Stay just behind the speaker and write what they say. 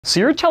So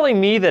you're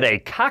telling me that a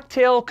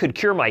cocktail could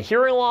cure my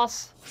hearing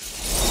loss?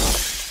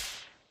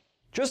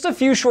 Just a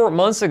few short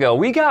months ago,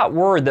 we got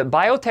word that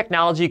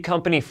biotechnology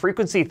company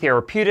Frequency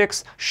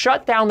Therapeutics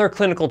shut down their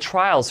clinical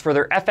trials for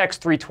their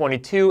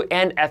FX322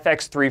 and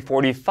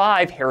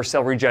FX345 hair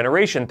cell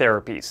regeneration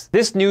therapies.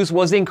 This news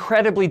was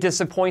incredibly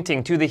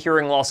disappointing to the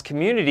hearing loss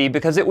community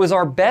because it was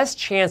our best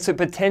chance at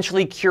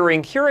potentially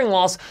curing hearing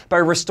loss by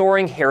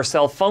restoring hair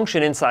cell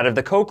function inside of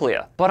the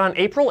cochlea. But on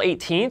April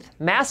 18th,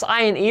 Mass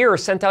Eye and Ear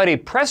sent out a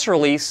press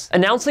release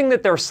announcing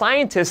that their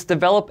scientists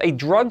developed a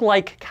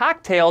drug-like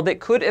cocktail that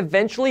could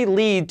eventually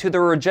lead to the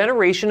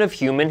regeneration of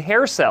human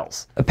hair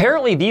cells.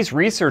 Apparently, these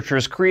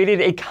researchers created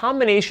a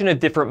combination of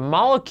different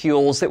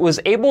molecules that was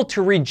able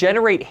to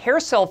regenerate hair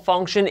cell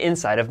function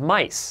inside of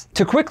mice.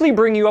 To quickly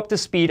bring you up to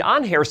speed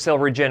on hair cell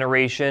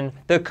regeneration,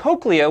 the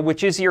cochlea,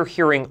 which is your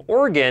hearing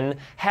organ,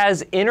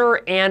 has inner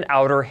and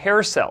outer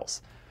hair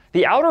cells.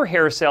 The outer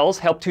hair cells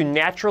help to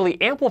naturally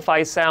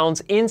amplify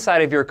sounds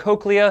inside of your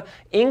cochlea,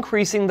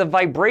 increasing the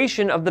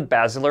vibration of the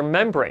basilar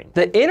membrane.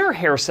 The inner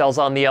hair cells,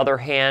 on the other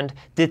hand,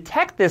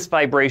 detect this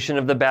vibration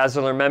of the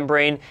basilar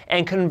membrane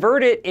and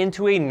convert it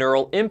into a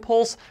neural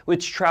impulse,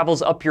 which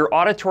travels up your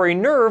auditory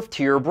nerve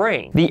to your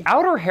brain. The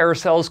outer hair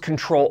cells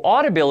control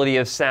audibility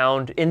of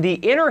sound, and the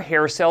inner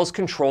hair cells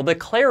control the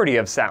clarity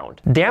of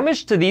sound.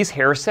 Damage to these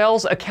hair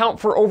cells account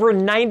for over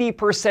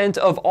 90%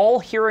 of all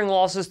hearing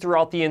losses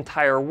throughout the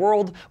entire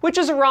world, which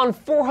is around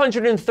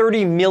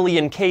 430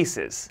 million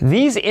cases.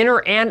 These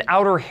inner and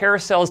outer hair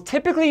cells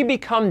typically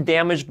become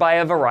damaged by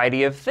a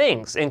variety of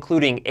things,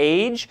 including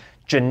age,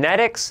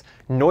 genetics,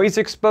 noise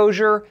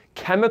exposure,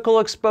 chemical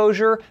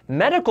exposure,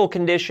 medical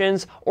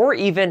conditions, or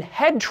even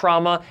head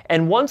trauma,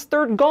 and once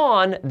they're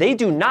gone, they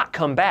do not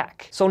come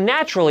back. So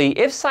naturally,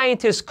 if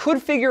scientists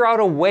could figure out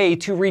a way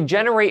to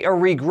regenerate or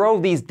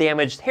regrow these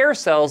damaged hair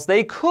cells,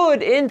 they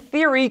could, in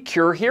theory,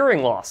 cure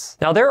hearing loss.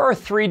 Now, there are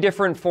 3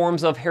 different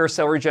forms of hair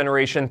cell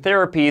regeneration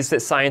therapies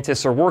that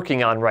scientists are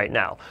working on right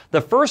now.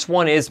 The first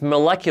one is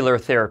molecular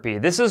therapy.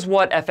 This is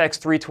what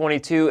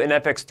FX322 and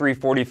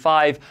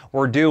FX345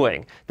 were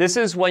doing. This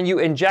is when you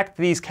inject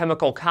these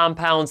chemical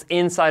compounds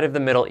inside of the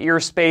middle ear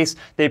space.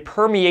 They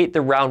permeate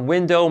the round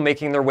window,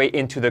 making their way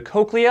into the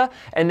cochlea,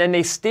 and then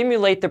they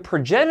stimulate the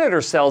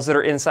progenitor cells that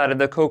are inside of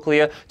the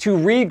cochlea to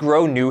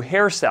regrow new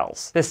hair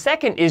cells. The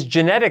second is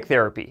genetic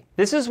therapy.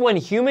 This is when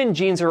human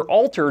genes are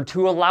altered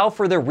to allow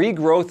for the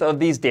regrowth of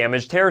these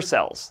damaged hair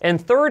cells. And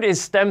third is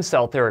stem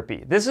cell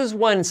therapy. This is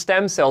when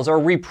stem cells are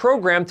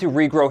reprogrammed to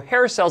regrow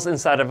hair cells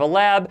inside of a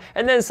lab,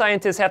 and then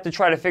scientists have to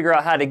try to figure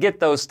out how to get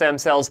those stem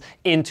cells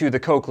into the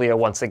cochlea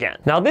once again.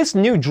 Now, this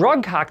new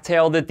drug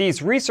cocktail that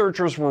these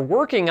researchers were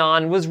working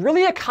on was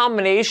really a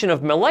combination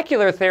of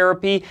molecular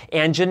therapy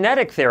and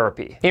genetic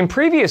therapy. In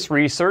previous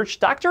research,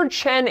 Dr.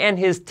 Chen and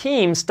his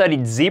team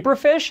studied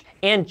zebrafish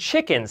and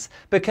chickens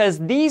because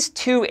these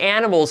two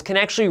animals can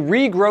actually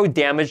regrow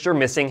damaged or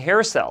missing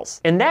hair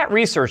cells. In that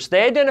research,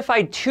 they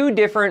identified 2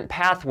 different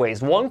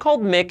pathways, one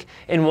called Myc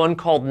and one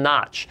called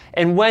Notch.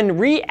 And when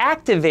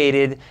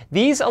reactivated,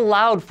 these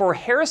allowed for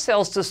hair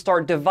cells to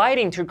start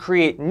dividing to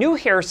create new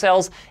hair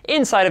cells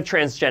inside of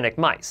transgenic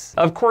mice.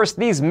 Of course,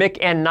 these Myc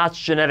and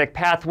Notch genetic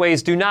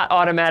pathways do not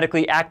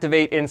automatically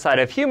activate inside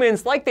of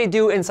humans like they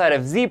do inside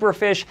of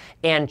zebrafish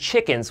and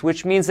chickens,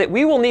 which means that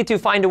we will need to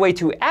find a way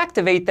to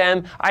activate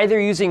them either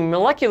using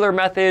molecular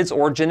methods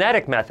or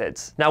genetic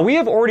methods. Now, we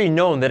have already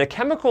known that a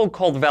chemical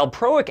called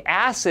valproic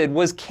acid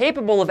was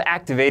capable of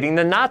activating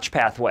the Notch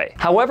pathway.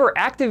 However,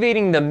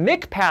 activating the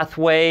Myc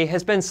pathway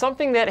has been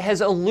something that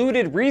has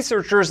eluded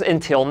researchers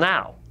until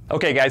now.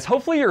 Okay guys,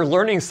 hopefully you're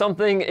learning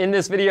something in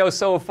this video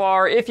so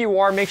far. If you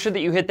are, make sure that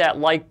you hit that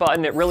like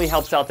button. It really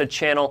helps out the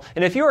channel.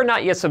 And if you are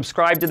not yet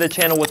subscribed to the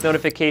channel with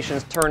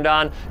notifications turned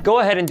on, go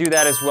ahead and do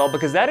that as well,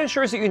 because that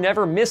ensures that you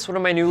never miss one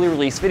of my newly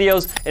released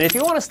videos. And if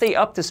you want to stay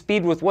up to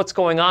speed with what's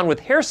going on with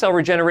hair cell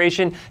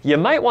regeneration, you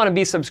might want to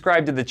be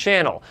subscribed to the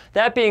channel.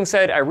 That being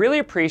said, I really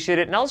appreciate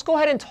it. Now let's go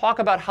ahead and talk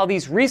about how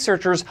these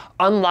researchers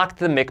unlocked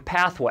the Myc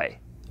pathway.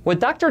 What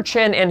Dr.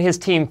 Chen and his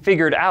team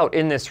figured out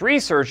in this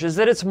research is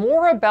that it's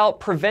more about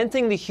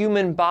preventing the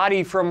human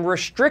body from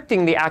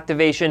restricting the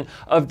activation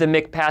of the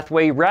Myc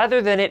pathway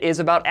rather than it is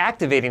about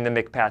activating the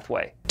Myc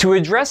pathway. To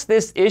address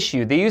this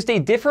issue, they used a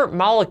different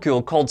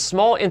molecule called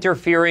small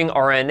interfering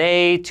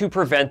RNA to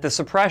prevent the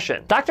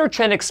suppression. Dr.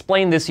 Chen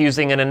explained this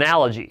using an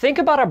analogy. Think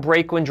about a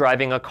brake when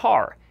driving a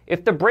car.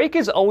 If the brake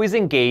is always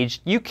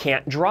engaged, you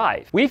can't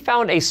drive. We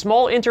found a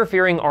small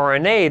interfering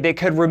RNA that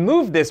could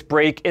remove this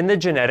brake in the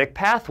genetic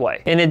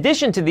pathway. In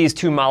addition to these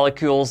 2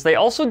 molecules, they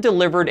also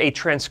delivered a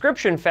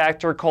transcription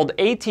factor called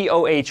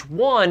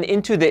ATOH1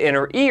 into the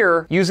inner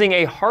ear using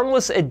a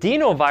harmless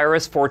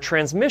adenovirus for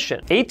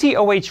transmission.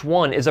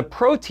 ATOH1 is a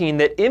protein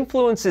that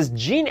influences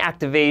gene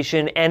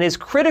activation and is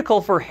critical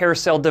for hair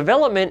cell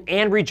development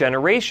and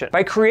regeneration.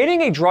 By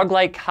creating a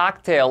drug-like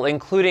cocktail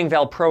including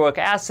valproic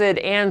acid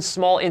and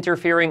small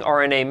interfering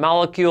RNA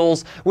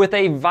molecules with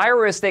a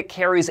virus that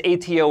carries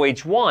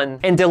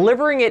ATOH1 and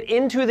delivering it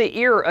into the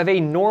ear of a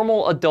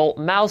normal adult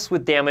mouse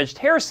with damaged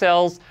hair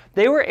cells,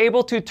 they were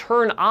able to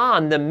turn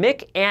on the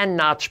Myc and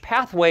Notch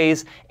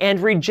pathways and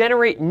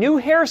regenerate new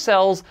hair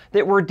cells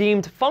that were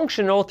deemed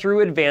functional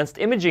through advanced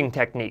imaging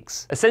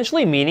techniques.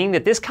 Essentially meaning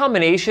that this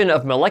combination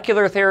of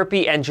molecular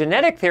therapy and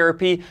genetic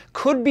therapy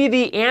could be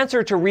the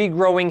answer to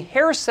regrowing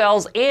hair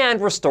cells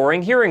and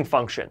restoring hearing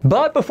function.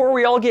 But before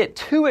we all get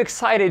too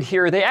excited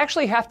here, they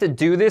actually have to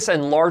do this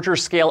in larger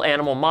scale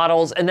animal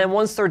models, and then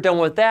once they're done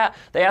with that,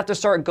 they have to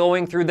start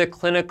going through the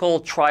clinical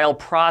trial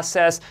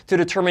process to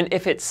determine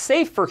if it's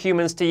safe for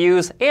humans to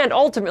use and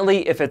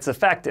ultimately if it's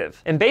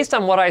effective. And based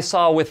on what I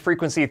saw with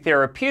frequency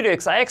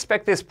therapeutics, I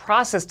expect this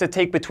process to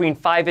take between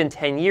 5 and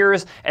 10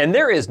 years, and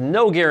there is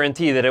no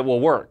guarantee that it will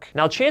work.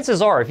 Now,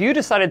 chances are, if you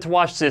decided to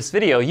watch this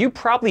video, you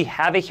probably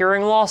have a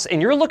hearing loss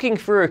and you're looking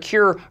for a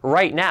cure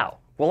right now.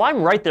 Well,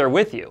 I'm right there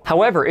with you.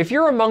 However, if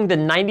you're among the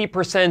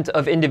 90%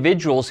 of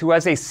individuals who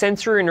has a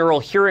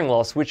sensorineural hearing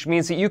loss, which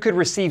means that you could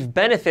receive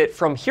benefit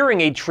from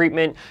hearing aid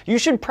treatment, you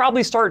should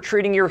probably start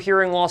treating your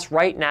hearing loss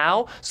right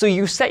now so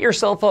you set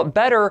yourself up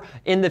better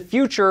in the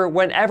future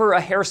whenever a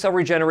hair cell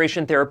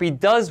regeneration therapy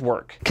does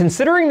work.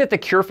 Considering that the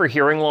cure for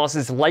hearing loss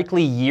is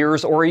likely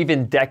years or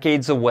even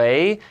decades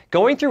away,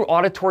 going through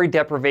auditory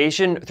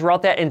deprivation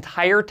throughout that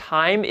entire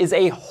time is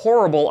a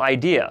horrible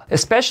idea,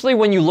 especially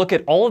when you look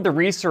at all of the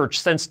research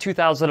since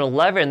 2011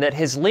 that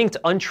has linked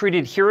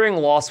untreated hearing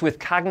loss with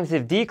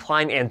cognitive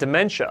decline and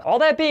dementia. All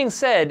that being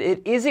said,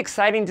 it is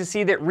exciting to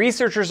see that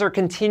researchers are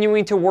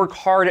continuing to work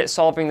hard at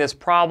solving this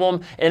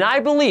problem, and I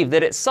believe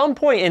that at some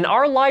point in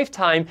our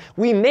lifetime,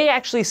 we may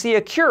actually see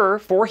a cure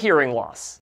for hearing loss.